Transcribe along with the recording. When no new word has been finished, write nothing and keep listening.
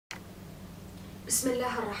بسم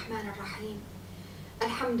الله الرحمن الرحيم.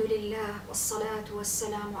 الحمد لله والصلاة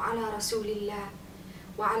والسلام على رسول الله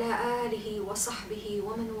وعلى آله وصحبه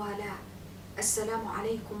ومن والاه. السلام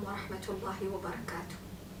عليكم ورحمة الله وبركاته.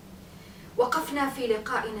 وقفنا في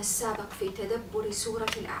لقائنا السابق في تدبر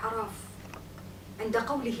سورة الأعراف عند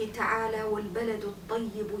قوله تعالى: والبلد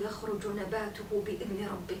الطيب يخرج نباته بإذن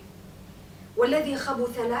ربه والذي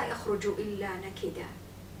خبث لا يخرج إلا نكدا.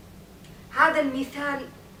 هذا المثال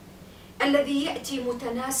الذي يأتي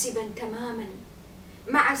متناسبا تماما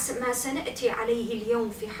مع ما سنأتي عليه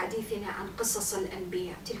اليوم في حديثنا عن قصص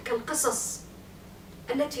الأنبياء، تلك القصص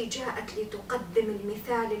التي جاءت لتقدم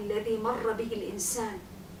المثال الذي مر به الإنسان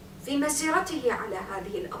في مسيرته على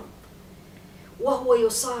هذه الأرض وهو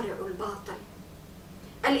يصارع الباطل،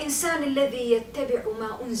 الإنسان الذي يتبع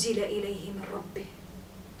ما أنزل إليه من ربه،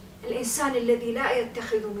 الإنسان الذي لا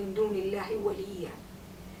يتخذ من دون الله وليا،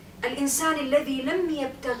 الإنسان الذي لم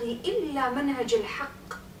يبتغي إلا منهج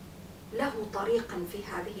الحق له طريقا في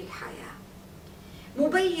هذه الحياة،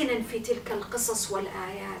 مبينا في تلك القصص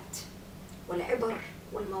والآيات والعبر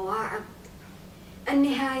والمواعظ،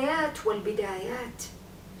 النهايات والبدايات،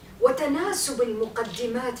 وتناسب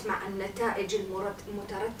المقدمات مع النتائج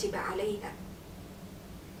المترتبة عليها.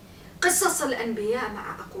 قصص الأنبياء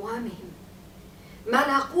مع أقوامهم، ما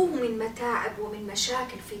لاقوه من متاعب ومن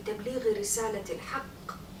مشاكل في تبليغ رسالة الحق،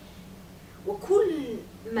 وكل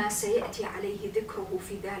ما سيأتي عليه ذكره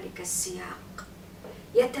في ذلك السياق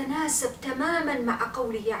يتناسب تماما مع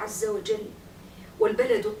قوله عز وجل: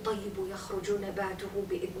 والبلد الطيب يخرج نباته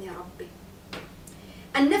بإذن ربه.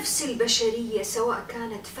 النفس البشرية سواء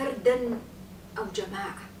كانت فردا أو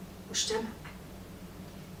جماعة مجتمع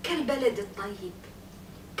كالبلد الطيب،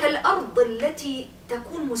 كالأرض التي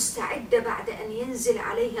تكون مستعدة بعد أن ينزل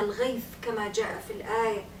عليها الغيث كما جاء في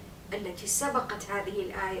الآية التي سبقت هذه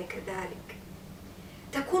الآية، كذلك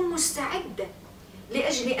تكون مستعدة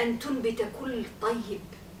لأجل أن تنبت كل طيب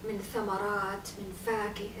من ثمرات، من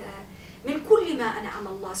فاكهة، من كل ما أنعم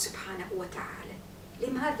الله سبحانه وتعالى.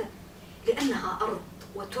 لماذا؟ لأنها أرض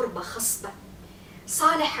وتربة خصبة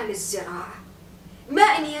صالحة للزراعة،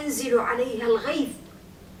 ماء ينزل عليها الغيث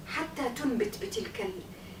حتى تنبت بتلك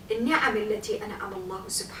النعم التي أنعم الله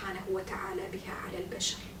سبحانه وتعالى بها على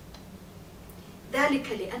البشر.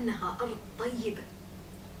 ذلك لأنها أرض طيبة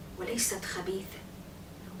وليست خبيثة،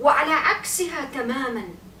 وعلى عكسها تماما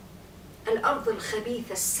الأرض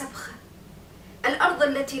الخبيثة السبخة، الأرض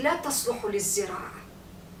التي لا تصلح للزراعة،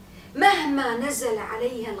 مهما نزل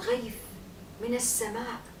عليها الغيث من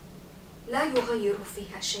السماء لا يغير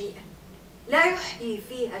فيها شيئا، لا يحيي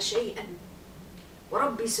فيها شيئا.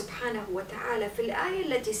 وربي سبحانه وتعالى في الآية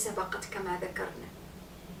التي سبقت كما ذكرنا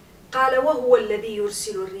قال: وهو الذي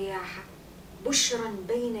يرسل الرياح بشرا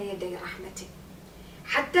بين يدي رحمته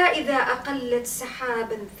حتى إذا أقلت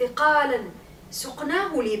سحابا ثقالا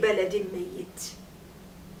سقناه لبلد ميت.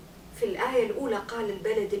 في الآية الأولى قال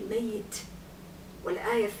البلد الميت،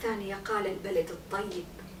 والآية الثانية قال البلد الطيب.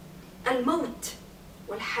 الموت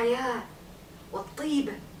والحياة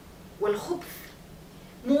والطيبة والخبث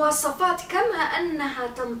مواصفات كما أنها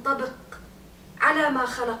تنطبق على ما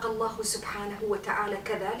خلق الله سبحانه وتعالى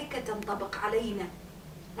كذلك تنطبق علينا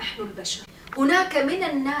نحن البشر. هناك من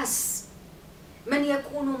الناس من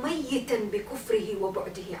يكون ميتا بكفره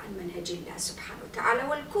وبعده عن منهج الله سبحانه وتعالى،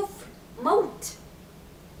 والكفر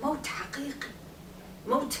موت حقيقي،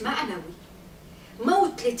 موت معنوي،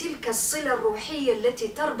 موت لتلك الصلة الروحية التي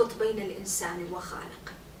تربط بين الإنسان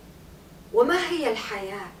وخالقه. وما هي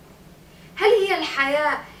الحياة؟ هل هي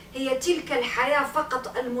الحياة هي تلك الحياة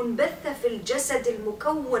فقط المنبثة في الجسد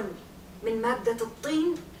المكون من مادة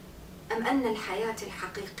الطين، أم أن الحياة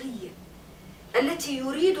الحقيقية التي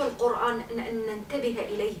يريد القرآن أن ننتبه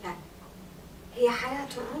إليها هي حياة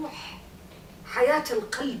الروح، حياة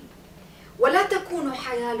القلب؟ ولا تكون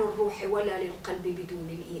حياة للروح ولا للقلب بدون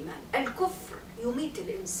الإيمان. الكفر يميت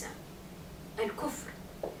الإنسان، الكفر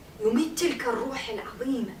يميت تلك الروح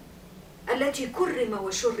العظيمة التي كرم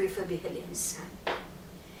وشرف بها الإنسان.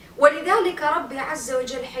 ولذلك ربي عز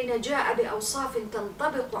وجل حين جاء بأوصاف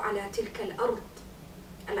تنطبق على تلك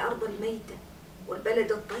الأرض الميتة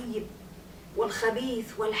والبلد الطيب والخبيث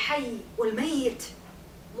والحي والميت،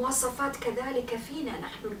 مواصفات كذلك فينا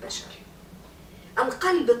نحن البشر.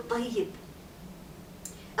 القلب الطيب،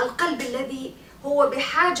 القلب الذي هو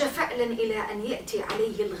بحاجة فعلا إلى أن يأتي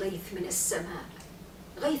عليه الغيث من السماء،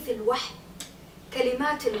 غيث الوحي،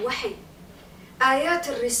 كلمات الوحي، آيات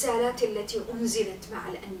الرسالات التي أنزلت مع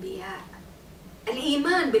الأنبياء،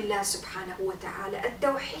 الإيمان بالله سبحانه وتعالى،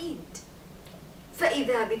 التوحيد.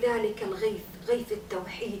 فإذا بذلك الغيث، غيث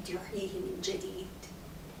التوحيد، يحييه من جديد،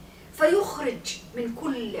 فيخرج من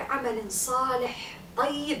كل عمل صالح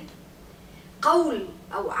طيب قول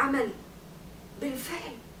أو عمل،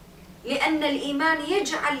 بالفعل، لأن الإيمان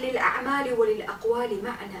يجعل للأعمال وللأقوال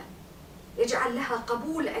معنى، يجعل لها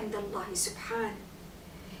قبول عند الله سبحانه،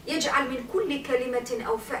 يجعل من كل كلمة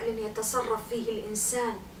أو فعل يتصرف فيه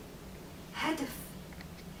الإنسان هدف،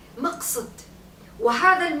 مقصد،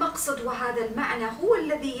 وهذا المقصد وهذا المعنى هو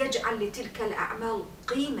الذي يجعل لتلك الأعمال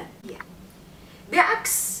قيمة.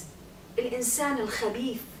 بعكس الإنسان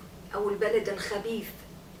الخبيث أو البلد الخبيث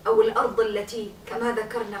أو الأرض التي كما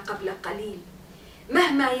ذكرنا قبل قليل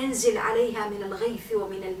مهما ينزل عليها من الغيث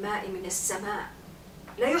ومن الماء من السماء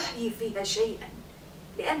لا يحيي فيها شيئا،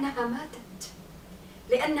 لأنها ماتت،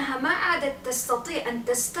 لأنها ما عادت تستطيع أن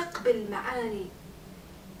تستقبل معاني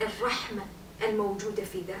الرحمة الموجودة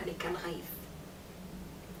في ذلك الغيث.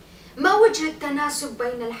 ما وجه التناسب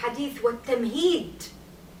بين الحديث والتمهيد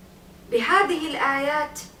بهذه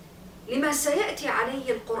الآيات لما سيأتي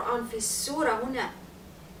عليه القرآن في السورة هنا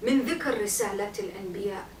من ذكر رسالات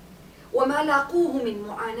الأنبياء وما لاقوه من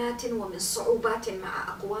معاناة ومن صعوبات مع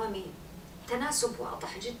أقوامهم؟ تناسب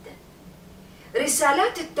واضح جدا.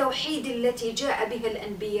 رسالات التوحيد التي جاء بها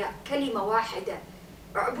الأنبياء كلمة واحدة: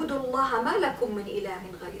 اعبدوا الله ما لكم من إله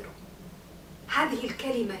غيره. هذه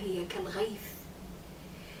الكلمة هي كالغيث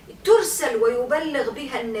ترسل ويبلغ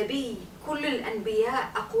بها النبي كل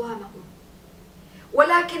الأنبياء أقوامهم،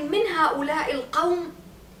 ولكن من هؤلاء القوم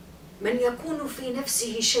من يكون في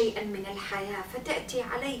نفسه شيئا من الحياة فتأتي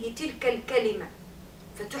عليه تلك الكلمة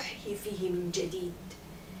فتحيي فيه من جديد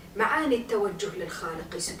معاني التوجه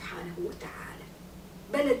للخالق سبحانه وتعالى.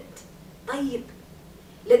 بلد طيب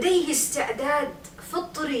لديه استعداد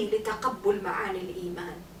فطري لتقبل معاني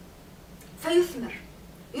الإيمان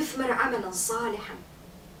يثمر عملا صالحا،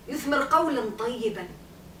 يثمر قولا طيبا،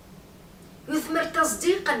 يثمر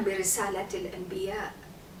تصديقا برسالة الأنبياء،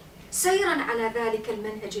 سيرا على ذلك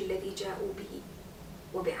المنهج الذي جاءوا به،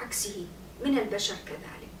 وبعكسه من البشر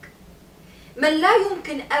كذلك من لا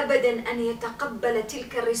يمكن أبدا أن يتقبل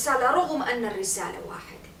تلك الرسالة رغم أن الرسالة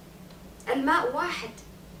واحدة، الماء واحد،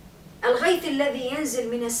 الغيث الذي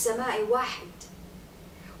ينزل من السماء واحد،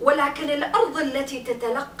 ولكن الأرض التي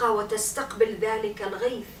تتلقى وتستقبل ذلك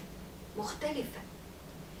الغيث مختلفة،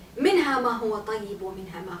 منها ما هو طيب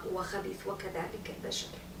ومنها ما هو خبيث، وكذلك البشر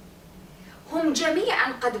هم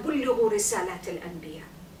جميعا قد بلغوا رسالات الأنبياء،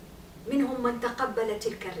 منهم من تقبل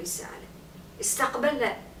تلك الرسالة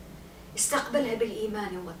استقبلها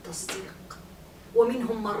بالإيمان والتصديق،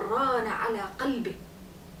 ومنهم من ران على قلبه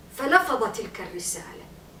فلفظ تلك الرسالة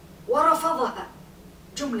ورفضها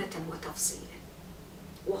جملة وتفصيلا.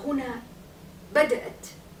 وهنا بدأت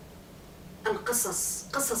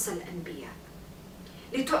قصص الأنبياء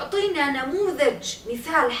لتعطينا نموذج،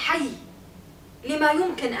 مثال حي لما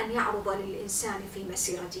يمكن أن يعرض للإنسان في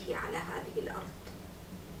مسيرته على هذه الأرض،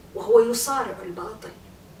 وهو يصارع الباطل،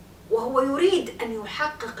 وهو يريد أن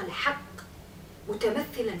يحقق الحق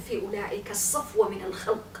متمثلا في أولئك الصفوة من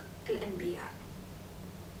الخلق الأنبياء.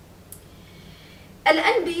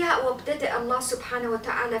 وابتدأ الله سبحانه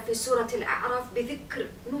وتعالى في سورة الأعراف بذكر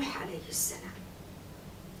نوح عليه السلام،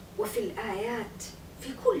 وفي الآيات في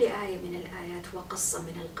كل آية من الآيات وقصة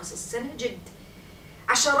من القصص سنجد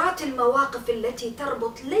عشرات المواقف التي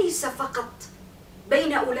تربط ليس فقط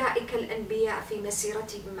بين أولئك الأنبياء في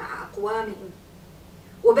مسيرتهم مع أقوامهم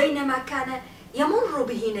وبين ما كان يمر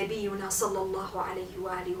به نبينا صلى الله عليه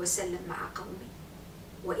وآله وسلم مع قومه،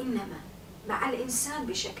 وإنما مع الإنسان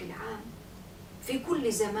بشكل عام في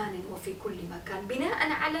كل زمان وفي كل مكان،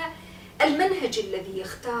 بناء على المنهج الذي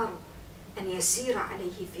يختار أن يسير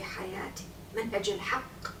عليه في حياته، منهج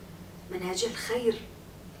الحق، منهج الخير،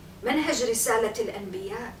 منهج رسالة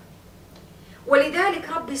الأنبياء. ولذلك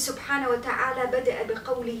ربي سبحانه وتعالى بدأ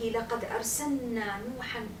بقوله: لقد أرسلنا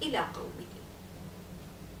نوحا إلى قومه.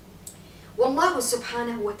 والله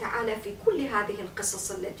سبحانه وتعالى في كل هذه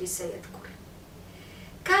القصص التي سيذكر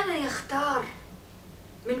كان يختار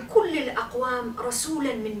من كل الأقوام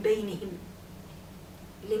رسولا من بينهم.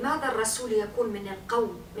 لماذا الرسول يكون من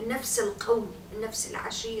القوم، من نفس القوم، من نفس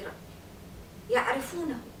العشيرة؟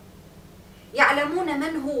 يعرفونه، يعلمون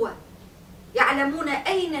من هو، يعلمون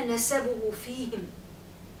أين نسبه فيهم،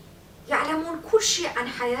 يعلمون كل شيء عن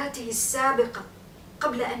حياته السابقة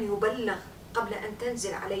قبل أن يبلغ، قبل أن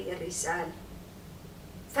تنزل عليه الرسالة.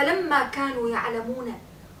 فلما كانوا يعلمون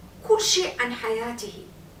كل شيء عن حياته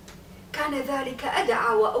كان ذلك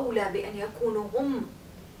أدعى وأولى بأن يكونوا هم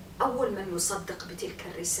أول من يصدق بتلك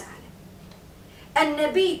الرسالة.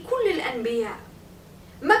 النبي، كل الأنبياء،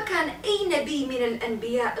 ما كان أي نبي من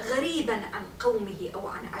الأنبياء غريبا عن قومه أو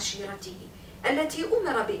عن عشيرته التي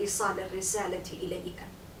أمر بإيصال الرسالة إليها،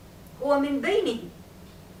 هو من بينهم،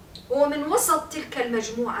 هو من وسط تلك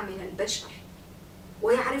المجموعة من البشر،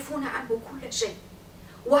 ويعرفون عنه كل شيء.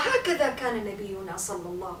 وهكذا كان نبينا صلى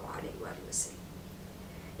الله عليه وآله وسلم،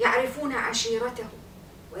 يعرفون عشيرته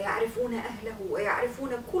ويعرفون أهله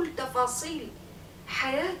ويعرفون كل تفاصيل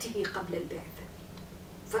حياته قبل البعثة،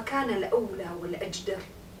 فكان الأولى والأجدر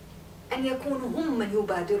أن يكونوا هم من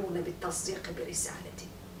يبادرون بالتصديق برسالته.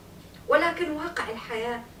 ولكن واقع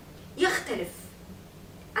الحياة يختلف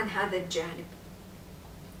عن هذا الجانب.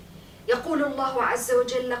 يقول الله عز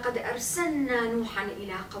وجل: لقد أرسلنا نوحا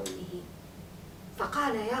إلى قومه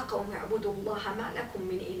فقال يا قوم اعبدوا الله ما لكم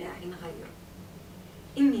من إله غيره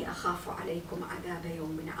إني أخاف عليكم عذاب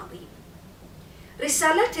يوم عظيم.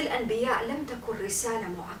 رسالات الأنبياء لم تكن رسالة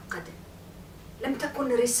معقدة، لم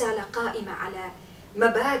تكن رسالة قائمة على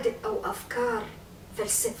مبادئ أو أفكار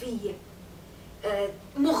فلسفية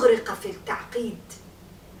مغرقة في التعقيد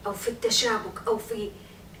أو في التشابك أو في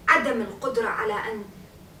عدم القدرة على أن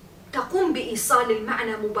تقوم بإيصال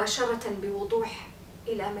المعنى مباشرة بوضوح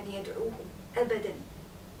إلى من يدعوه. أبدا،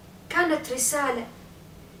 كانت رسالة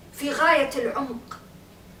في غاية العمق،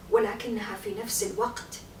 ولكنها في نفس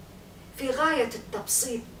الوقت في غاية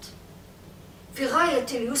التبسيط، في غاية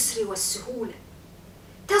اليسر والسهولة،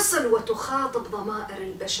 تصل وتخاطب ضمائر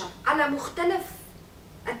البشر على مختلف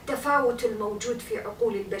التفاوت الموجود في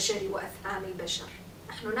عقول البشر وأفهام البشر.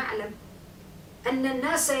 نحن نعلم أن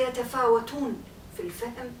الناس يتفاوتون في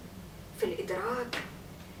الفهم، في الإدراك،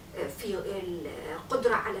 في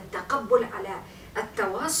القدرة على التقبل، على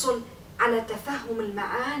التواصل، على تفهم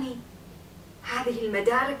المعاني. هذه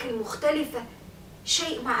المدارك المختلفة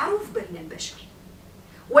شيء معروف بين البشر،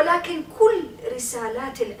 ولكن كل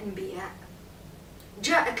رسالات الأنبياء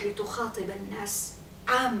جاءت لتخاطب الناس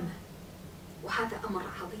عامة، وهذا أمر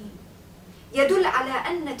عظيم يدل على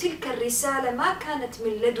أن تلك الرسالة ما كانت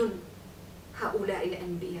من لدن هؤلاء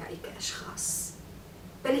الأنبياء كأشخاص،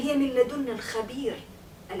 بل هي من لدن الخبير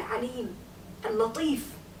العليم اللطيف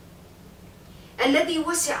الذي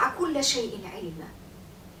وسع كل شيء علما،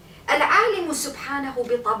 العالم سبحانه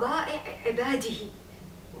بطبائع عباده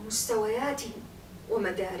ومستوياتهم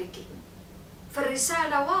ومداركهم.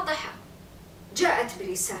 فالرسالة واضحة، جاءت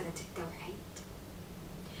برسالة التوحيد.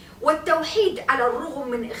 والتوحيد على الرغم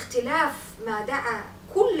من اختلاف ما دعا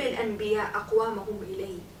كل الأنبياء أقوامهم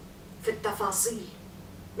إليه في التفاصيل،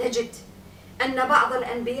 نجد أن بعض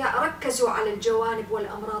الأنبياء ركزوا على الجوانب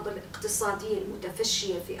والأمراض الاقتصادية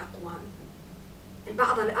المتفشية في أقوامهم،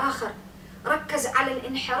 البعض الآخر ركز على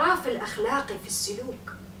الانحراف الأخلاقي في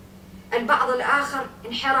السلوك، البعض الآخر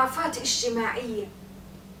انحرافات اجتماعية.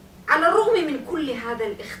 على الرغم من كل هذا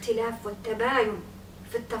الاختلاف والتباين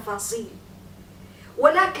في التفاصيل،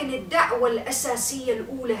 ولكن الدعوة الأساسية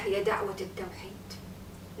الأولى هي دعوة التوحيد،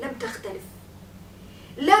 لم تختلف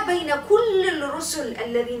لا بين كل الرسل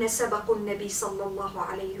الذين سبقوا النبي صلى الله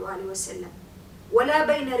عليه وآله وسلم، ولا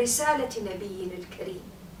بين رسالة نبينا الكريم،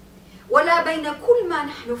 ولا بين كل ما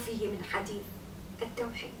نحن فيه من حديث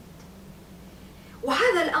التوحيد.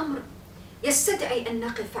 وهذا الأمر يستدعي أن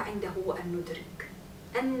نقف عنده وأن ندرك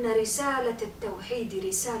أن رسالة التوحيد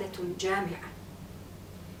رسالة جامعة،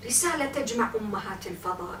 رسالة تجمع أمهات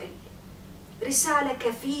الفضائل، رسالة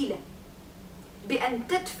كفيلة بأن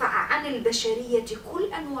تدفع عن البشرية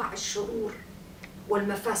كل أنواع الشرور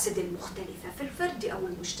والمفاسد المختلفة في الفرد أو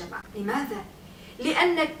المجتمع. لماذا؟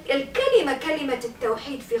 لأن الكلمة كلمة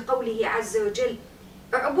التوحيد في قوله عز وجل: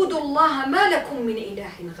 اعبدوا الله ما لكم من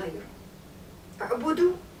إله غيره.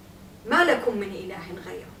 اعبدوا ما لكم من إله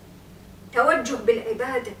غيره، توجه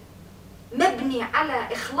بالعبادة مبني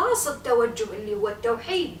على إخلاص التوجه اللي هو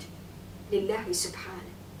التوحيد لله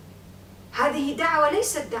سبحانه. هذه دعوة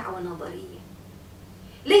ليست دعوة نظرية،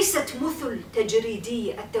 ليست مثل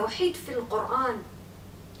تجريدية. التوحيد في القرآن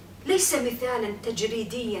ليس مثالا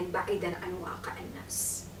تجريديا بعيدا عن واقع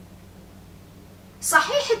الناس.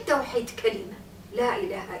 صحيح التوحيد كلمة لا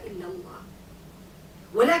إله إلا الله،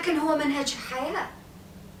 ولكن هو منهج حياة،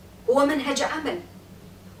 هو منهج عمل،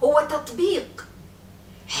 هو تطبيق.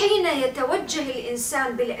 حين يتوجه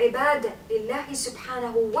الإنسان بالعبادة لله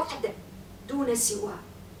سبحانه وحده دون سواه،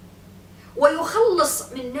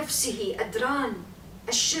 ويخلص من نفسه أدران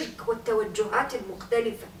الشرك والتوجهات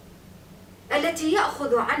المختلفة التي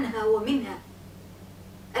يأخذ عنها ومنها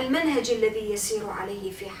المنهج الذي يسير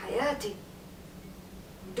عليه في حياته،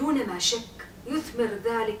 دون ما شك يثمر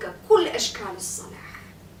ذلك كل أشكال الصلاح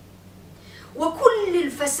وكل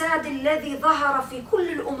الفساد الذي ظهر في كل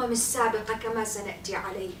الأمم السابقة كما سنأتي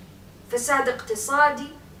عليه: فساد اقتصادي،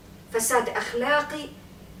 فساد أخلاقي،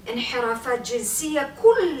 انحرافات جنسية،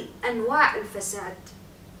 كل أنواع الفساد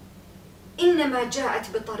إنما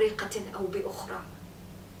جاءت بطريقة أو بأخرى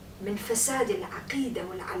من فساد العقيدة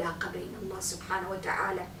والعلاقة بين الله سبحانه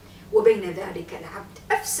وتعالى وبين ذلك العبد.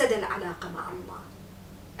 أفسد العلاقة مع الله،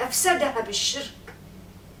 أفسدها بالشرك،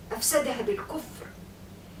 أفسدها بالكفر.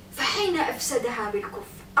 فحين أفسدها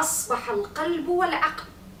بالكفر أصبح القلب والعقل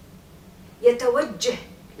يتوجه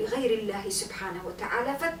لغير الله سبحانه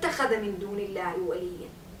وتعالى، فاتخذ من دون الله وليا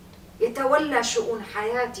يتولى شؤون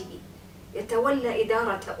حياته، يتولى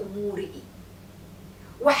إدارة أموره.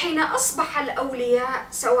 وحين أصبح الأولياء،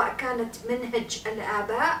 سواء كانت منهج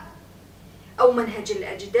الآباء أو منهج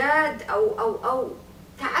الأجداد أو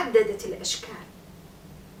تعددت الأشكال،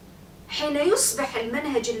 حين يصبح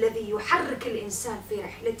المنهج الذي يحرك الإنسان في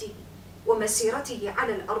رحلته ومسيرته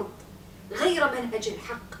على الأرض غير منهج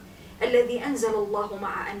الحق الذي أنزل الله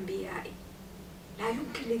مع أنبيائه، لا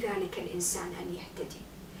يمكن لذلك الإنسان أن يهتدي.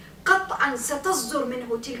 قطعا ستصدر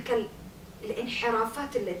منه تلك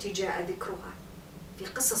الانحرافات التي جاء ذكرها في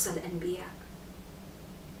قصص الأنبياء.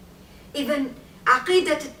 إذن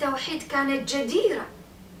عقيدة التوحيد كانت جديرة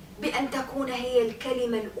بأن تكون هي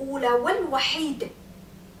الكلمة الأولى والوحيدة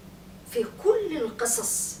في كل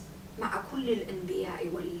القصص مع كل الأنبياء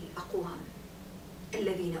والأقوام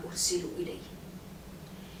الذين أرسلوا إليه.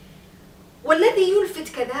 والذي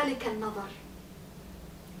يلفت كذلك النظر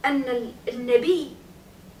أن النبي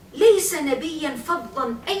ليس نبيا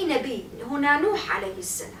فظا، أي نبي هنا نوح عليه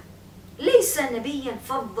السلام ليس نبيا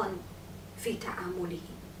فظا في تعامله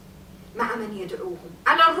مع من يدعوهم،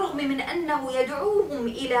 على الرغم من أنه يدعوهم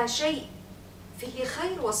إلى شيء فيه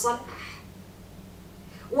خير وصلاح،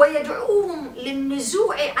 ويدعوهم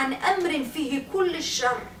للنزوع عن أمر فيه كل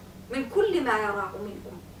الشر من كل ما يراه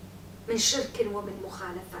منهم من شرك ومن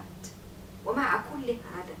مخالفات. ومع كل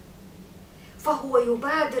هذا فهو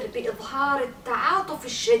يبادر بإظهار التعاطف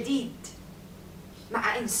الشديد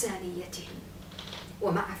مع إنسانيتهم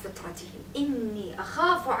ومع فطرتهم. إني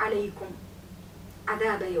أخاف عليكم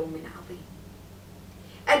عذاب يوم عظيم.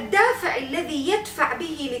 الدافع الذي يدفع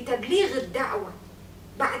به لتبليغ الدعوة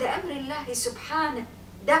بعد أمر الله سبحانه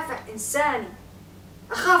دافع إنساني،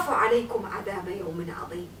 أخاف عليكم عذاب يوم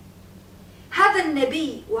عظيم. هذا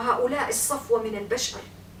النبي وهؤلاء الصفوة من البشر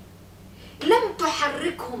لم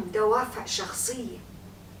تحركهم دوافع شخصية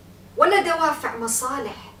ولا دوافع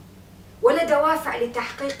مصالح ولا دوافع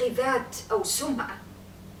لتحقيق ذات أو سمعة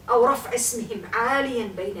أو رفع اسمهم عاليا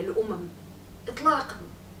بين الأمم إطلاقا.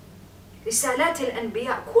 رسالات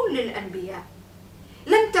الأنبياء، كل الأنبياء،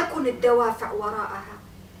 لم تكن الدوافع وراءها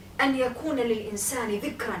أن يكون للإنسان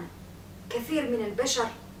ذكرا. كثير من البشر،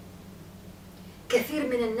 كثير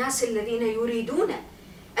من الناس الذين يريدون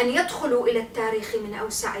أن يدخلوا إلى التاريخ من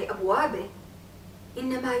أوسع أبوابه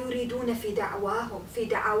إنما يريدون في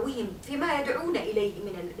دعاوهم فيما يدعون إليه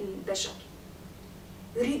من البشر،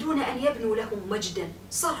 يريدون أن يبنوا لهم مجدا،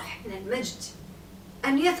 صرح من المجد،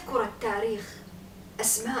 أن يذكر التاريخ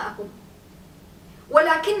أسماءهم.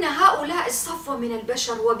 ولكن هؤلاء الصفوة من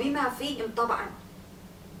البشر وبما فيهم طبعا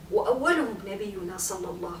وأولهم نبينا صلى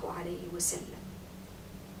الله عليه وسلم،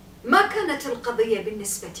 ما كانت القضية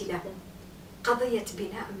بالنسبة لهم قضية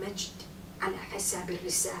بناء مجد على حساب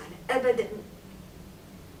الرسالة أبدا.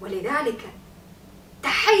 ولذلك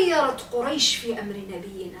تحيرت قريش في أمر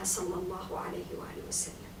نبينا صلى الله عليه وآله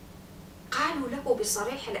وسلم. قالوا له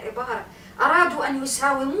بصريح العبارة، أرادوا أن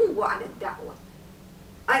يساوموه على الدعوة،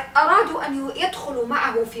 أرادوا أن يدخلوا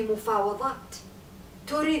معه في مفاوضات.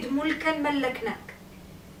 تريد ملكا ملكناك،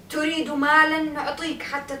 تريد مالا نعطيك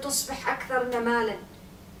حتى تصبح أكثرنا مالا،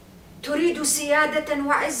 تريد سيادة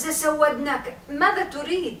وعزة سودناك، ماذا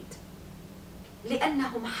تريد؟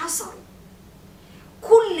 لأنهم حصروا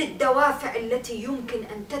كل الدوافع التي يمكن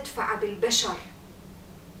أن تدفع بالبشر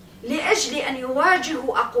لأجل أن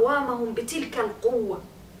يواجهوا أقوامهم بتلك القوة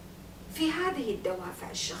في هذه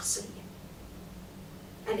الدوافع الشخصية.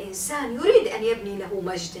 الإنسان يريد أن يبني له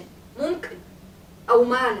مجدا ممكن، أو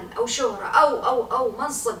مالا أو شهرة أو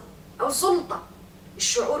منصب أو سلطة.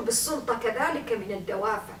 الشعور بالسلطة كذلك من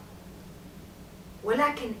الدوافع.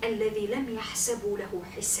 ولكن الذي لم يحسبوا له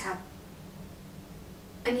حساب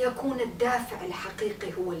أن يكون الدافع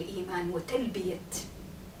الحقيقي هو الإيمان وتلبية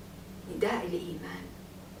نداء الإيمان،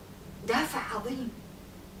 دافع عظيم،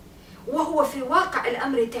 وهو في واقع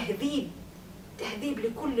الأمر تهذيب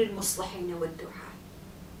لكل المصلحين والدعاة،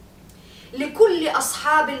 لكل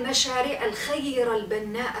أصحاب المشاريع الخيرة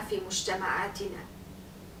البناءة في مجتمعاتنا.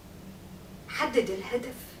 حدد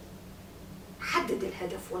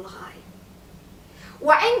الهدف والغاية.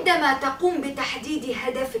 وعندما تقوم بتحديد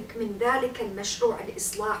هدفك من ذلك المشروع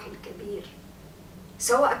الإصلاحي الكبير،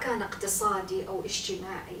 سواء كان اقتصادي أو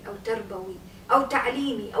اجتماعي أو تربوي أو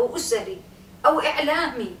تعليمي أو أسري أو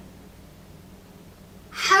إعلامي،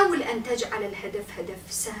 حاول أن تجعل الهدف هدف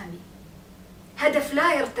سامي، هدف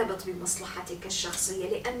لا يرتبط بمصلحتك الشخصية،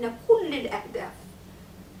 لأن كل الأهداف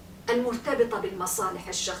المرتبطة بالمصالح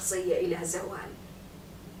الشخصية إلى زوال.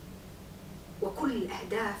 كل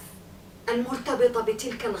الأهداف المرتبطة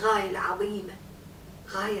بتلك الغاية العظيمة،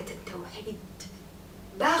 غاية التوحيد،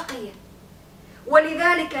 باقية.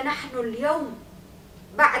 ولذلك نحن اليوم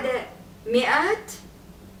بعد مئات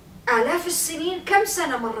آلاف السنين، كم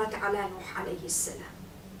سنة مرت على نوح عليه السلام،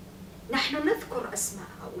 نحن نذكر أسماء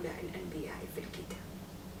هؤلاء الأنبياء في الكتاب،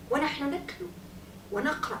 ونحن نتلو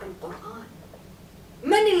ونقرأ القرآن.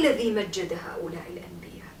 من الذي مجد هؤلاء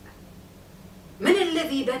الأنبياء؟ من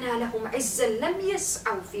الذي بنى لهم عزا لم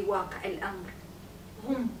يسعوا في واقع الأمر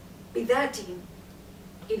هم بذاتهم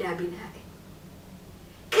إلى بنائه؟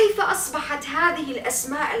 كيف أصبحت هذه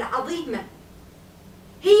الأسماء العظيمة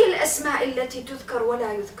هي الأسماء التي تذكر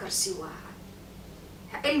ولا يذكر سواها؟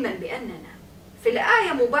 علما بأننا في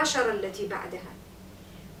الآية مباشرة التي بعدها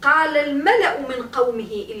قال الملأ من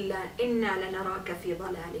قومه إنا لنراك في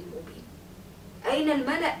ضلال مبين. أين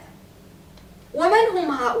الملأ؟ ومن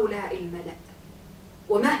هم هؤلاء الملأ؟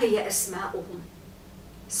 وما هي أسماؤهم؟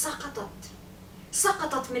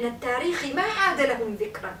 سقطت من التاريخ، ما عاد لهم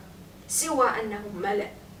ذكرى سوى أنهم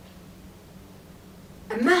ملأ.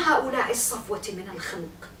 أما هؤلاء الصفوة من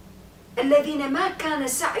الخلق الذين ما كان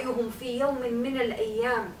سعيهم في يوم من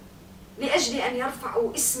الأيام لأجل أن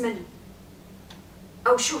يرفعوا اسما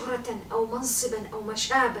أو شهرة أو منصبا أو ما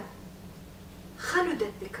شابه،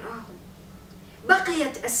 خلدت ذكراهم،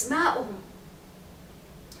 بقيت أسماؤهم،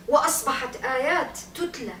 وأصبحت آيات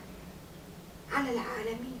تتلى على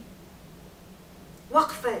العالمين،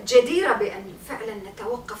 وقفة جديرة بأن فعلا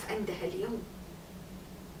نتوقف عندها اليوم.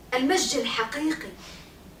 المجد الحقيقي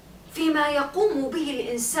فيما يقوم به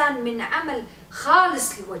الإنسان من عمل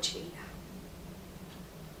خالص لوجه الله.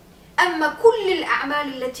 أما كل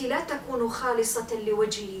الأعمال التي لا تكون خالصة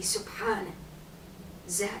لوجهه سبحانه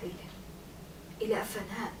زائلة إلى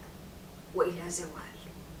فناء وإلى زوال.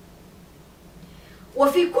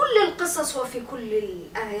 وفي كل القصص وفي كل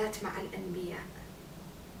الآيات مع الأنبياء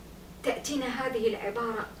تأتينا هذه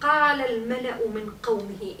العبارة قال الملأ من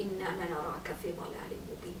قومه إنا لنراك في ضلال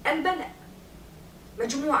مبين. الملأ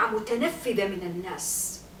مجموعة متنفذة من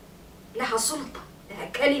الناس، لها سلطة، لها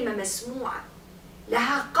كلمة مسموعة،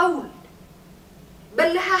 لها قول،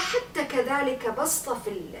 بل لها حتى كذلك بسطة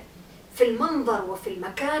في المنظر وفي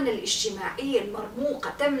المكانة الاجتماعية المرموقة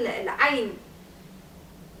تملأ العين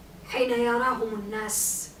حين يراهم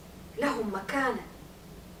الناس، لهم مكانة.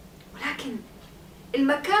 ولكن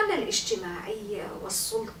المكانة الاجتماعية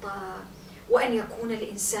والسلطة وأن يكون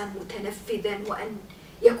الإنسان متنفذا وأن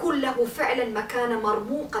يكون له فعلا مكانة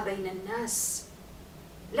مرموقة بين الناس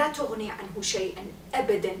لا تغني عنه شيئا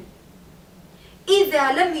أبدا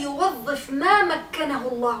إذا لم يوظف ما مكنه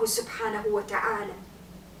الله سبحانه وتعالى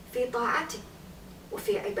في طاعته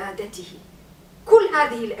وفي عبادته. كل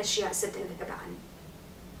هذه الأشياء ستذهب عنه.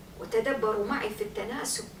 وتدبروا معي في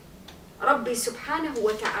التناسب. ربي سبحانه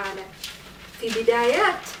وتعالى في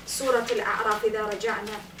بدايات سورة الأعراف، إذا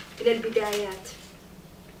رجعنا إلى البدايات،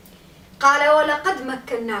 قال ولقد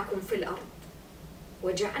مكناكم في الأرض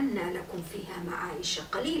وجعلنا لكم فيها معايش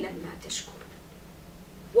قليلا ما تشكرون.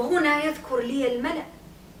 وهنا يذكر لي الملأ،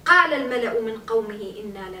 قال الملأ من قومه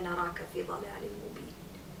إنا لنراك في ضلال مبين.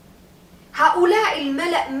 هؤلاء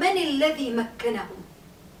الملأ من الذي مكنهم؟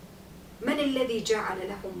 من الذي جعل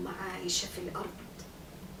لهم معايش في الأرض؟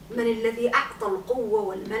 من الذي أعطى القوة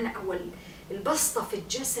والمنع والبسطة في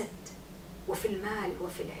الجسد وفي المال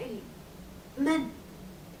وفي العلم؟ من؟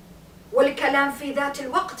 والكلام في ذات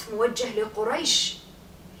الوقت موجه لقريش،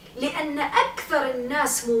 لأن أكثر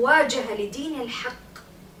الناس مواجهة لدين الحق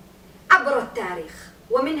عبر التاريخ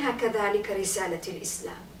ومنها كذلك رسالة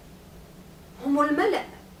الإسلام هم الملأ،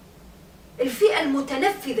 الفئة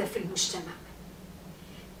المتنفذة في المجتمع،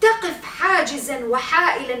 تقف حاجزا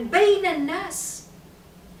وحائلا بين الناس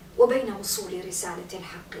وبين وصول رسالة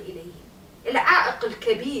الحق إليهم، العائق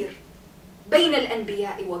الكبير بين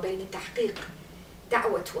الأنبياء وبين تحقيق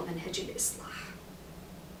دعوة ومنهج الإصلاح.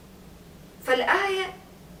 فالآية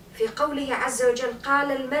في قوله عز وجل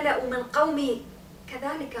قال الملأ من قومه،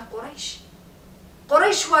 كذلك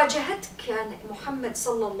قريش واجهتك يا محمد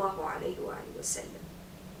صلى الله عليه وآله وسلم،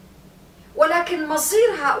 ولكن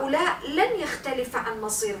مصير هؤلاء لن يختلف عن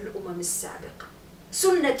مصير الأمم السابقة.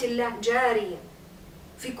 سنة الله جارية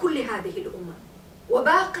في كل هذه الأمم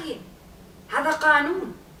وباقية، هذا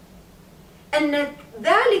قانون، أن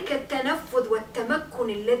ذلك التنفذ والتمكن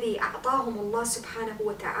الذي أعطاهم الله سبحانه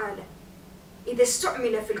وتعالى إذا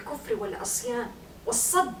استعمل في الكفر والعصيان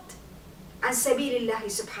والصد عن سبيل الله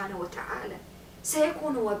سبحانه وتعالى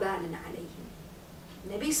سيكون وبالا عليهم.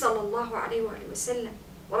 النبي صلى الله عليه وآله وسلم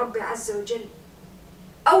ورب عز وجل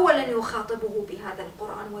أولا يخاطبه بهذا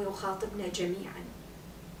القرآن ويخاطبنا جميعا.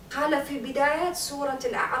 قال في بدايات سورة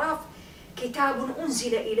الأعراف كتاب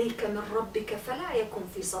أنزل إليك من ربك فلا يكن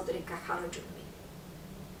في صدرك حرج منه.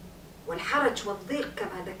 والحرج والضيق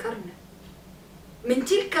كما ذكرنا من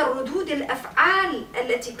تلك الردود الأفعال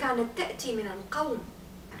التي كانت تأتي من القوم.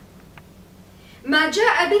 ما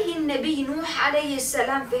جاء به النبي نوح عليه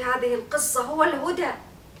السلام في هذه القصة هو الهدى،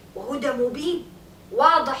 وهدى مبين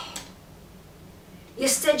واضح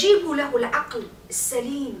يستجيب له العقل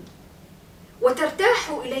السليم وترتاح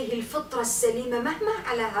إليه الفطرة السليمة مهما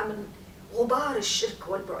علاها من غبار الشرك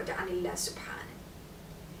والبعد عن الله سبحانه.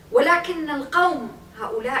 ولكن القوم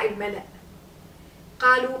هؤلاء الملأ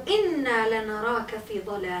قالوا إنا لنراك في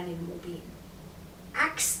ضلال مبين،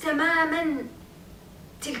 عكس تماما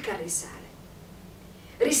تلك الرسالة.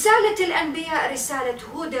 رسالة الأنبياء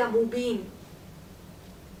رسالة هدى مبين،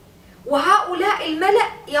 وهؤلاء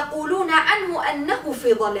الملأ يقولون عنه أنه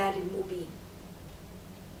في ضلال مبين.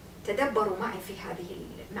 تدبروا معي في هذه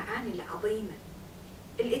المعاني العظيمة.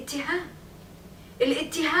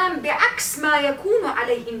 الاتهام بعكس ما يكون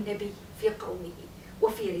عليه النبي في قومه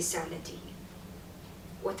وفي رسالته.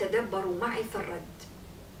 وتدبروا معي في الرد.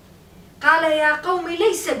 قال يا قوم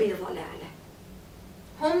ليس بي ضلالة.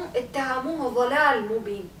 هم اتهموه ضلال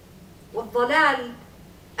مبين، والضلال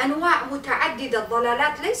أنواع متعددة،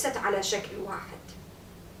 الضلالات ليست على شكل واحد.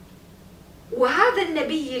 وهذا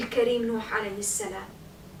النبي الكريم نوح عليه السلام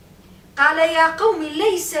قال يا قوم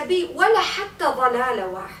ليس بي ولا حتى ضلالة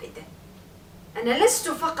واحدة. أنا لست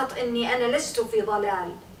فقط أنا لست في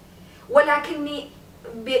ضلال، ولكني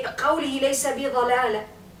بقوله ليس بي ضلالة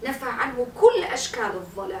نفى عنه كل أشكال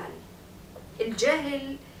الضلال،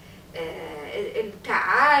 الجهل،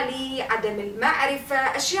 التعالي، عدم المعرفة،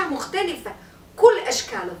 أشياء مختلفة، كل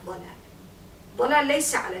أشكال الضلال. ضلال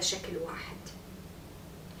ليس على شكل واحد.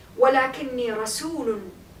 ولكني رسول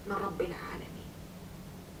من رب العالمين.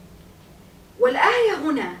 والآية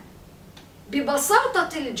هنا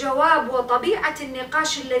ببساطة الجواب وطبيعة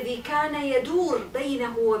النقاش الذي كان يدور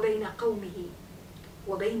بينه وبين قومه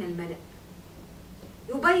وبين الملأ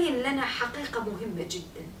يبين لنا حقيقة مهمة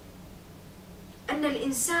جدا، أن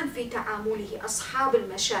الإنسان في تعامله أصحاب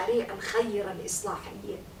المشاريع الخيرة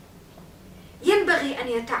الإصلاحية ينبغي أن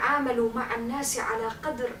يتعاملوا مع الناس على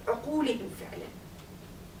قدر عقولهم فعلا،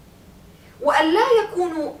 وأن لا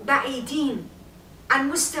يكونوا بعيدين عن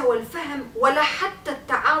مستوى الفهم ولا حتى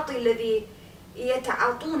التعاطي الذي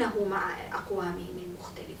يتعاطونه مع أقوامهم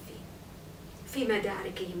المختلفين في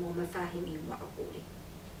مداركهم ومفاهيمهم وعقولهم.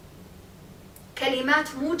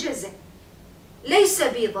 كلمات موجزة، ليس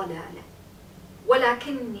بي ضلالة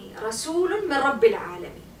ولكني رسول من رب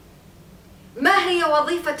العالمين. ما هي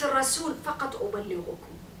وظيفة الرسول؟ فقط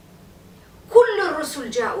أبلغكم. كل الرسل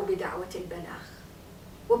جاءوا بدعوة البلاغ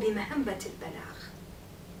وبمهمة البلاغ.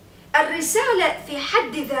 الرسالة في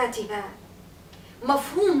حد ذاتها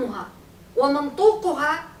مفهومها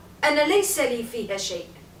ومنطوقها أنا ليس لي فيها شيء.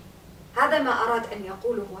 هذا ما أراد أن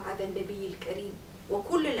يقوله هذا النبي الكريم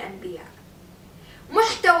وكل الأنبياء.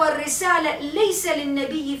 محتوى الرسالة ليس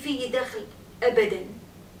للنبي فيه دخل أبدا،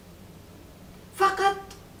 فقط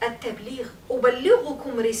التبليغ،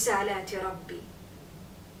 أبلغكم رسالات ربي.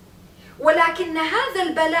 ولكن هذا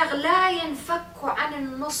البلاغ لا ينفك عن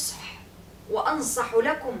النصح، وأنصح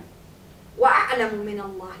لكم وأعلم من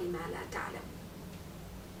الله ما لا تعلم.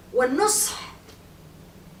 والنصح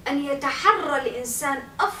أن يتحرى الإنسان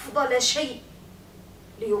أفضل شيء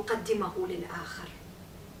ليقدمه للآخر.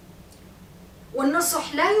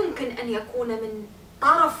 والنصح لا يمكن أن يكون من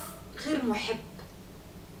طرف غير محب.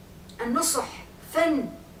 النصح فن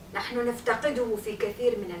نحن نفتقده في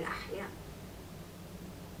كثير من الأحيان.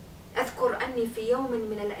 أذكر أني في يوم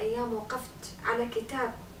من الأيام وقفت على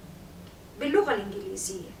كتاب باللغة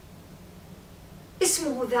الإنجليزية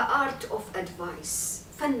اسمه The Art of Advice،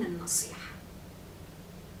 فن النصيحة.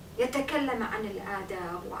 يتكلم عن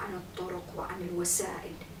الآداب وعن الطرق وعن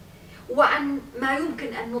الوسائل وعن ما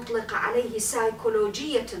يمكن أن نطلق عليه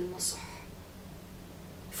سيكولوجية النصح،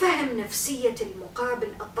 فهم نفسية المقابل،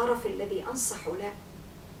 الطرف الذي أنصح له،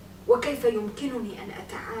 وكيف يمكنني أن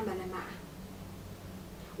أتعامل معه.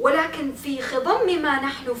 ولكن في خضم ما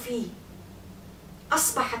نحن فيه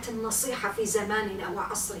أصبحت النصيحة في زماننا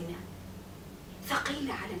وعصرنا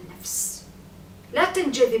ثقيلة على النفس، لا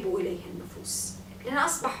تنجذب إليها النفوس، لأن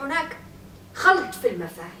أصبح هناك خلط في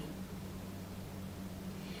المفاهيم.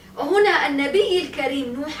 وهنا النبي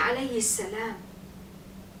الكريم نوح عليه السلام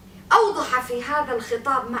أوضح في هذا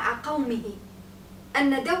الخطاب مع قومه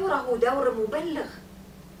أن دوره دور مبلغ،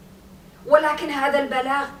 ولكن هذا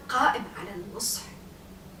البلاغ قائم على النصح،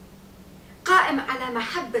 قائم على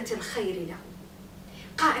محبة الخير لهم،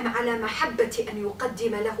 قائم على محبة أن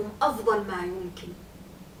يقدم لهم أفضل ما يمكن،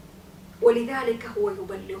 ولذلك هو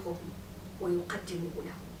يبلغهم ويقدمه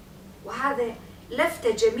لهم. وهذا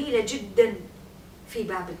لفتة جميلة جدا في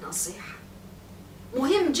باب النصيحة.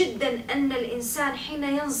 مهم جدا أن الإنسان حين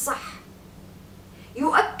ينصح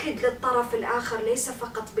يؤكد للطرف الآخر ليس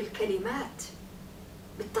فقط بالكلمات،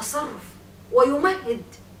 بالتصرف، ويمهد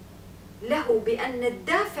له بأن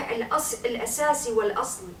الدافع الأساسي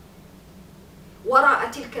والأصلي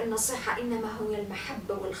وراء تلك النصيحة إنما هو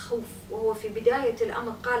المحبة والخوف. وهو في بداية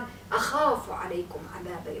الأمر قال: أخاف عليكم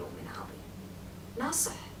عذاب يوم عظيم.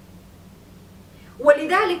 ناصح.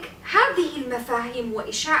 ولذلك هذه المفاهيم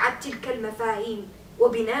وإشاعة تلك المفاهيم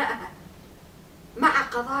وبناءها مع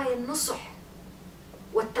قضايا النصح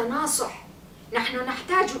والتناصح نحن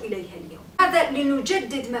نحتاج إليها اليوم. هذا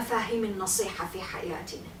لنجدد مفاهيم النصيحة في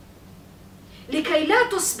حياتنا، لكي لا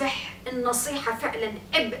تصبح النصيحة فعلا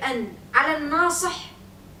عبئا على الناصح،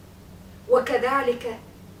 وكذلك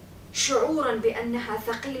شعورا بأنها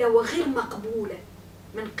ثقيلة وغير مقبولة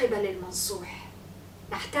من قبل المنصوح.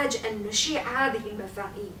 نحتاج أن نشيع هذه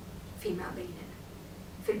المفاهيم فيما بيننا.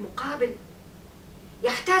 في المقابل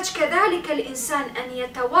يحتاج كذلك الإنسان أن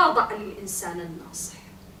يتواضع للإنسان الناصح.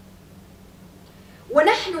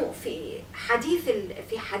 ونحن في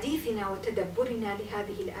حديثنا وتدبرنا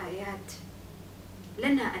لهذه الآيات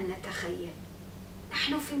لنا أن نتخيل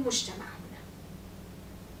نحن في مجتمع هنا،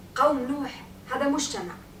 قوم نوح، هذا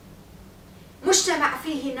مجتمع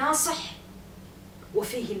فيه ناصح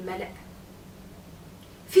وفيه الملأ،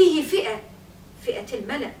 فيه فئة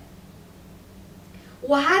الملأ،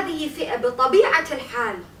 وهذه فئة بطبيعة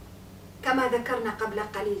الحال كما ذكرنا قبل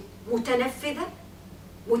قليل متنفذة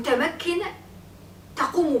متمكنة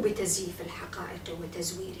تقوم بتزييف الحقائق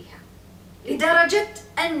وتزويرها، لدرجة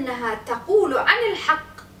أنها تقول عن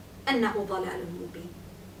الحق أنه ضلال مبين.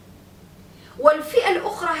 والفئة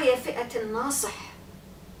الأخرى هي فئة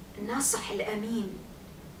الناصح الأمين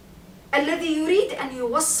الذي يريد أن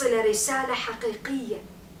يوصل رسالة حقيقية،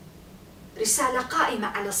 رسالة قائمة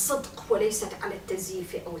على الصدق وليست على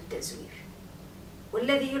التزييف أو التزوير.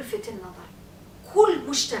 والذي يلفت النظر كل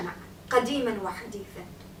مجتمع قديما وحديثا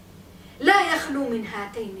لا يخلو من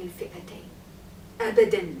هاتين الفئتين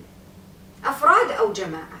أبدا، أفراد أو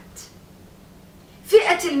جماعات.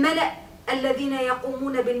 فئة الملأ الذين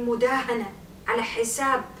يقومون بالمداهنة على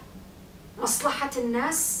حساب مصلحة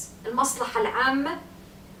الناس، المصلحة العامة،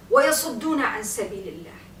 ويصدون عن سبيل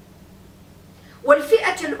الله.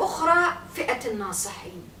 والفئة الأخرى فئة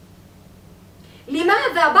الناصحين.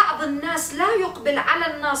 لماذا بعض الناس لا يقبل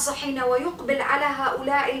على الناصحين ويقبل على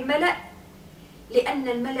هؤلاء الملأ؟ لأن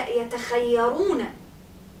الملأ يتخيرون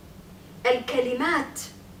الكلمات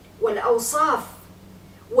والأوصاف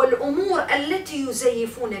والأمور التي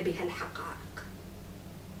يزيفون بها الحقائق،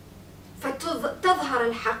 فتظهر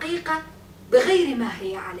الحقيقة بغير ما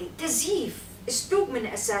هي عليه. تزييف أسلوب من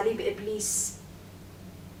أساليب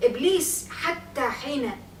إبليس حتى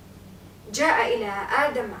حين جاء إلى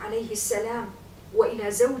آدم عليه السلام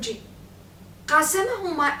وإلى زوجه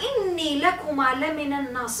قاسمهما إني لكما لمن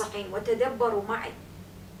الناصحين. وتدبروا معي،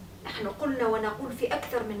 نحن قلنا ونقول في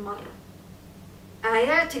أكثر من مرة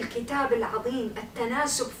آيات الكتاب العظيم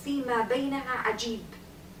التناسب فيما بينها عجيب،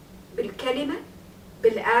 بالكلمة،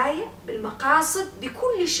 بالآية، بالمقاصد،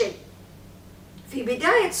 بكل شيء. في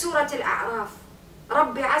بداية سورة الأعراف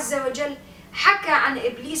رب عز وجل حكى عن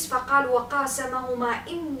إبليس فقال: وقاسمهما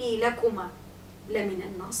إني لكما لمن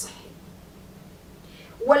الناصحين.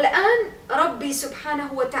 والآن ربي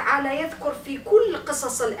سبحانه وتعالى يذكر في كل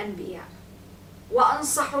قصص الأنبياء: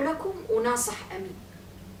 وأنصح لكم، وناصح أمين.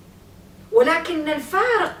 ولكن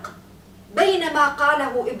الفارق بين ما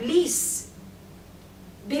قاله إبليس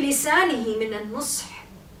بلسانه من النصح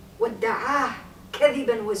وادعاه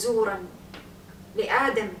كذبا وزورا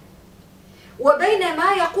لآدم، وبين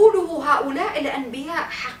ما يقوله هؤلاء الأنبياء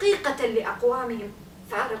حقيقة لأقوامهم،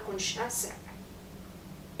 فارق شاسع.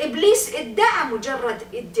 إبليس ادعى مجرد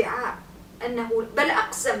ادعاء أنه، بل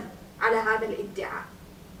أقسم على هذا الادعاء،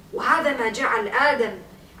 وهذا ما جعل آدم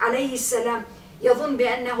عليه السلام يظن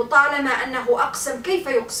بأنه طالما أنه أقسم كيف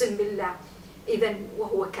يقسم بالله إذن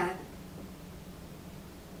وهو كاذب.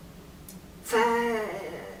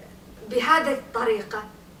 فبهذه الطريقة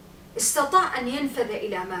استطاع أن ينفذ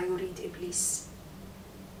إلى ما يريد إبليس.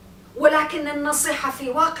 ولكن النصيحة في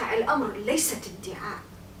واقع الأمر ليست ادعاء،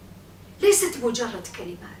 ليست مجرد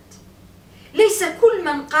كلمات. ليس كل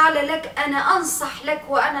من قال لك أنا أنصح لك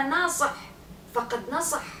وأنا ناصح فقد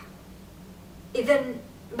نصح. إذن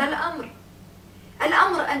ما الأمر؟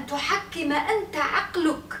 الأمر أن تحكم أنت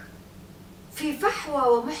عقلك في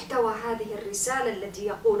فحوى ومحتوى هذه الرسالة التي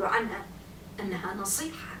يقول عنها أنها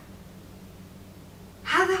نصيحة.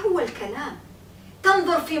 هذا هو الكلام.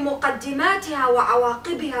 تنظر في مقدماتها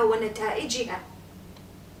وعواقبها ونتائجها.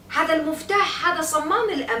 هذا المفتاح، هذا صمام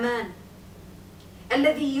الأمان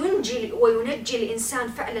الذي ينجي وينجي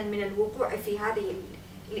الإنسان فعلا من الوقوع في هذه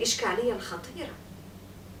الإشكالية الخطيرة.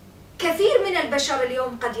 كثير من البشر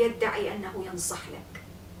اليوم قد يدعي أنه ينصح لك،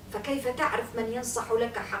 فكيف تعرف من ينصح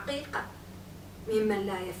لك حقيقة ممن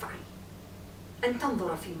لا يفعل؟ أن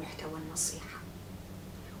تنظر في محتوى النصيحة،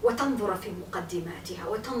 وتنظر في مقدماتها،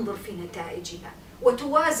 وتنظر في نتائجها،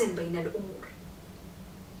 وتوازن بين الأمور.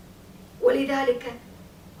 ولذلك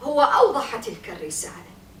هو أوضح تلك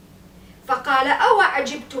الرسالة فقال: أو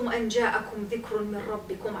عجبتم أن جاءكم ذكر من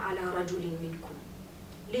ربكم على رجل منكم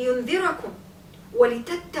لينذركم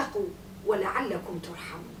ولتتقوا ولعلكم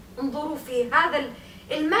ترحمون. انظروا في هذا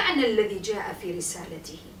المعنى الذي جاء في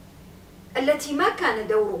رسالته، التي ما كان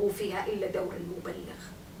دوره فيها إلا دور المبلغ.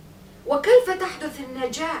 وكيف تحدث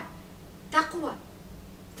النجاة؟ تقوى،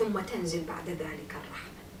 ثم تنزل بعد ذلك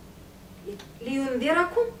الرحمة.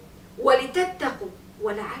 لينذركم ولتتقوا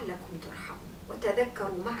ولعلكم ترحمون.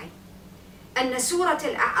 وتذكروا معي أن سورة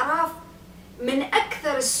الأعراف من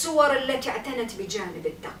أكثر السور التي اعتنت بجانب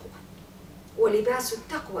التقوى، ولباس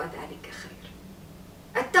التقوى ذلك خير.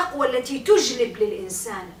 التقوى التي تجلب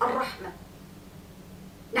للإنسان الرحمة.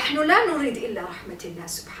 نحن لا نريد إلا رحمة الله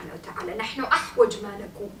سبحانه وتعالى، نحن أحوج ما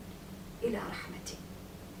نكون إلى رحمته.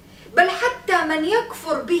 بل حتى من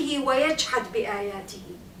يكفر به ويجحد بآياته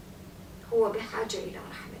هو بحاجة إلى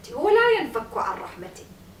رحمته، هو لا ينفك عن رحمته،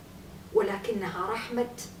 ولكنها رحمة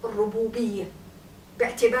الربوبية،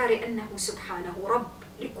 باعتبار أنه سبحانه رب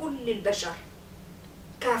لكل البشر،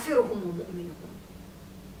 كافرهم ومؤمنهم.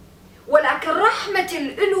 ولكن رحمة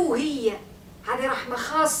الألوهية هذه رحمة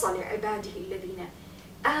خاصة لعباده الذين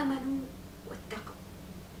آمنوا واتقوا.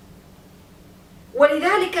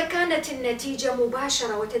 ولذلك كانت النتيجة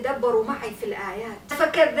مباشرة. وتدبروا معي في الآيات: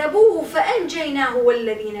 فكذبوه فأنجيناه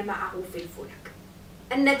والذين معه في الفلك.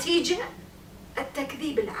 النتيجة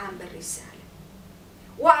التكذيب العام بالرسالة،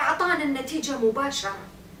 وأعطانا النتيجة مباشرة.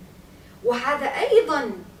 وهذا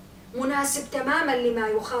أيضا مناسب تماما لما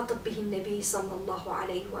يخاطب به النبي صلى الله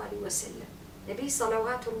عليه وآله وسلم. نبي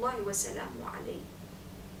صلوات الله وسلامه عليه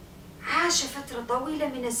عاش فترة طويلة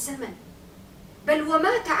من الزمن، بل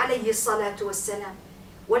ومات عليه الصلاة والسلام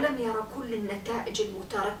ولم يرى كل النتائج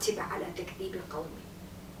المترتبة على تكذيب قومه.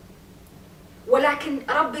 ولكن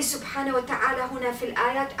ربي سبحانه وتعالى هنا في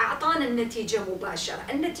الآيات أعطانا النتيجة مباشرة،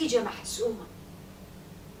 النتيجة محسومة.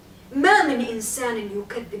 ما من إنسان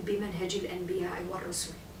يكذب بمنهج الأنبياء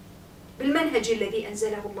والرسل، بالمنهج الذي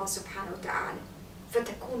أنزله الله سبحانه وتعالى،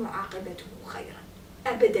 فتكون عاقبته خيرا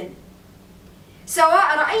أبدا،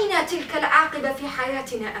 سواء رأينا تلك العاقبة في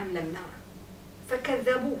حياتنا أم لم نرى.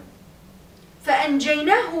 فكذبوه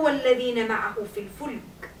فأنجيناه والذين معه في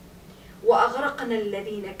الفلك وأغرقنا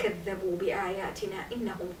الذين كذبوا بآياتنا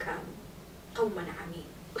إنهم كانوا قوما عمين.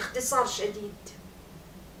 باختصار شديد،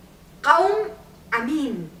 قوم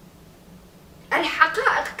عمين.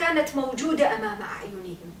 الحقائق كانت موجودة أمام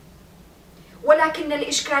أعينهم، ولكن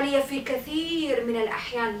الإشكالية في كثير من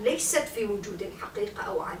الأحيان ليست في وجود الحقيقة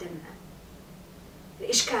أو عدمها.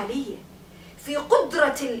 الإشكالية في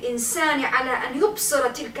قدرة الإنسان على أن يبصر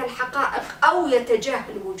تلك الحقائق أو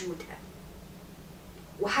يتجاهل وجودها،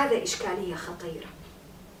 وهذا إشكالية خطيرة.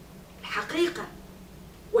 الحقيقة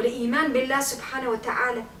والإيمان بالله سبحانه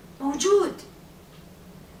وتعالى موجود،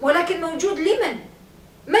 ولكن موجود لمن؟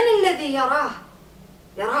 من الذي يراه؟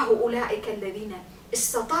 يراه أولئك الذين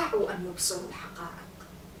استطاعوا أن يبصروا الحقائق،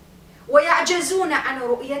 ويعجزون عن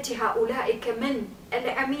رؤيتها أولئك من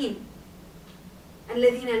العمين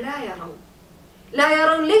الذين لا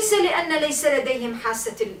يرون ليس لأن ليس لديهم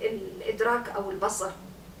حاسة الإدراك أو البصر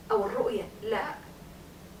أو الرؤية، لا،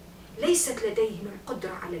 ليست لديهم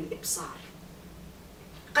القدرة على الإبصار.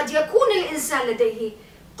 قد يكون الإنسان لديه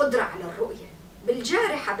قدرة على الرؤية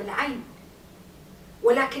بالجارحة بالعين،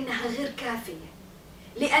 ولكنها غير كافية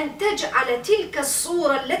لأن تجعل تلك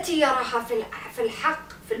الصورة التي يراها في الحق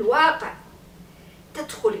في الواقع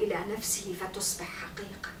تدخل إلى نفسه فتصبح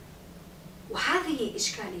حقيقة. وهذه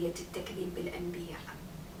إشكالية التكذيب بالأنبياء.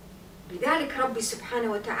 لذلك ربي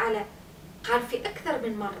سبحانه وتعالى قال في أكثر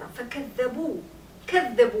من مرة: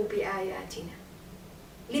 كذبوا بآياتنا.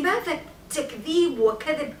 لماذا تكذيب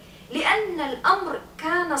وكذب؟ لأن الأمر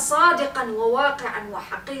كان صادقا وواقعا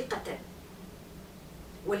وحقيقة.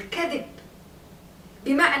 والكذب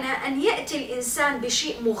بمعنى أن يأتي الإنسان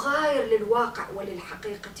بشيء مغاير للواقع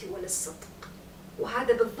وللحقيقة وللصدق،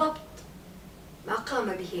 وهذا بالضبط ما قام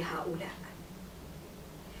به هؤلاء.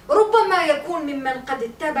 ربما يكون ممن قد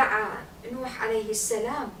اتبع نوح عليه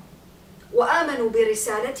السلام وآمنوا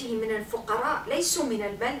برسالته من الفقراء، ليسوا من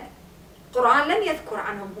الملأ. القرآن لم يذكر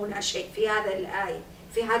عنهم هنا شيء في هذا الآية،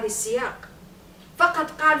 في هذا السياق،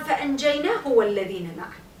 فقط قال: فأنجيناه والذين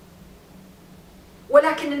معه.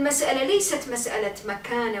 ولكن المسألة ليست مسألة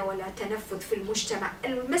مكانة ولا تنفذ في المجتمع،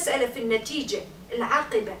 المسألة في النتيجة،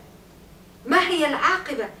 العاقبة. ما هي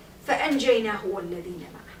العاقبة؟ فأنجيناه والذين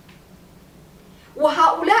معه.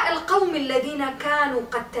 وهؤلاء القوم الذين كانوا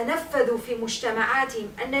قد تنفذوا في مجتمعاتهم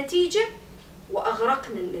النتيجة،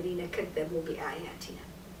 وأغرقنا الذين كذبوا بآياتنا.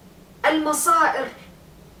 المصائر،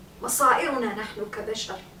 مصائرنا نحن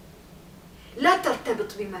كبشر لا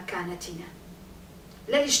ترتبط بمكانتنا،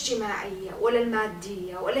 لا الاجتماعية ولا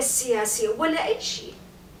المادية ولا السياسية ولا أي شيء،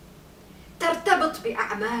 ترتبط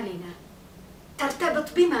بأعمالنا،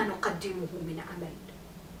 ترتبط بما نقدمه من عمل،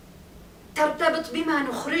 ترتبط بما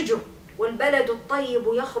نخرجه. والبلد الطيب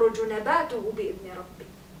يخرج نباته بإذن ربه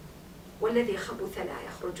والذي خبث لا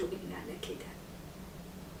يخرج إلا نكدا.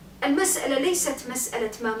 المسألة ليست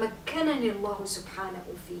مسألة ما مكنني الله سبحانه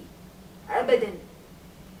فيه أبدا.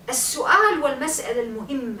 السؤال والمسألة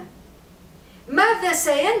المهمة ماذا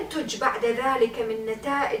سينتج بعد ذلك من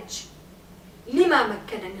نتائج لما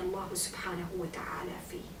مكنني الله سبحانه وتعالى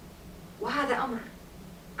فيه. وهذا أمر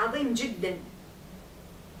عظيم جدا،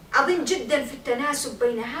 عظيم جدا في التناسب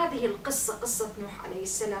بين هذه القصة، قصة نوح عليه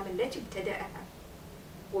السلام التي ابتدأها،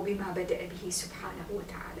 وبما بدأ به سبحانه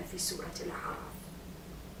وتعالى في سورة العراف.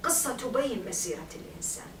 قصة تبين مسيرة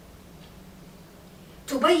الإنسان،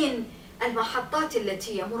 تبين المحطات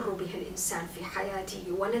التي يمر بها الإنسان في حياته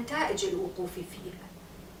ونتائج الوقوف فيها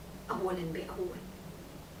أولا بأول.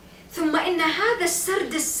 ثم إن هذا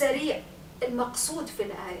السرد السريع المقصود في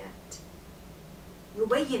الآيات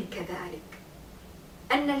يبين كذلك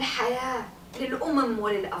أن الحياة للأمم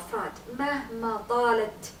وللأفراد مهما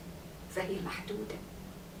طالت فهي محدودة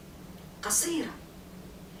قصيرة،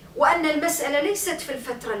 وأن المسألة ليست في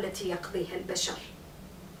الفترة التي يقضيها البشر،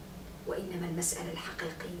 وإنما المسألة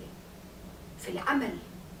الحقيقية في العمل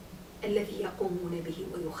الذي يقومون به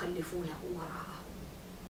ويخلفونه وراءهم.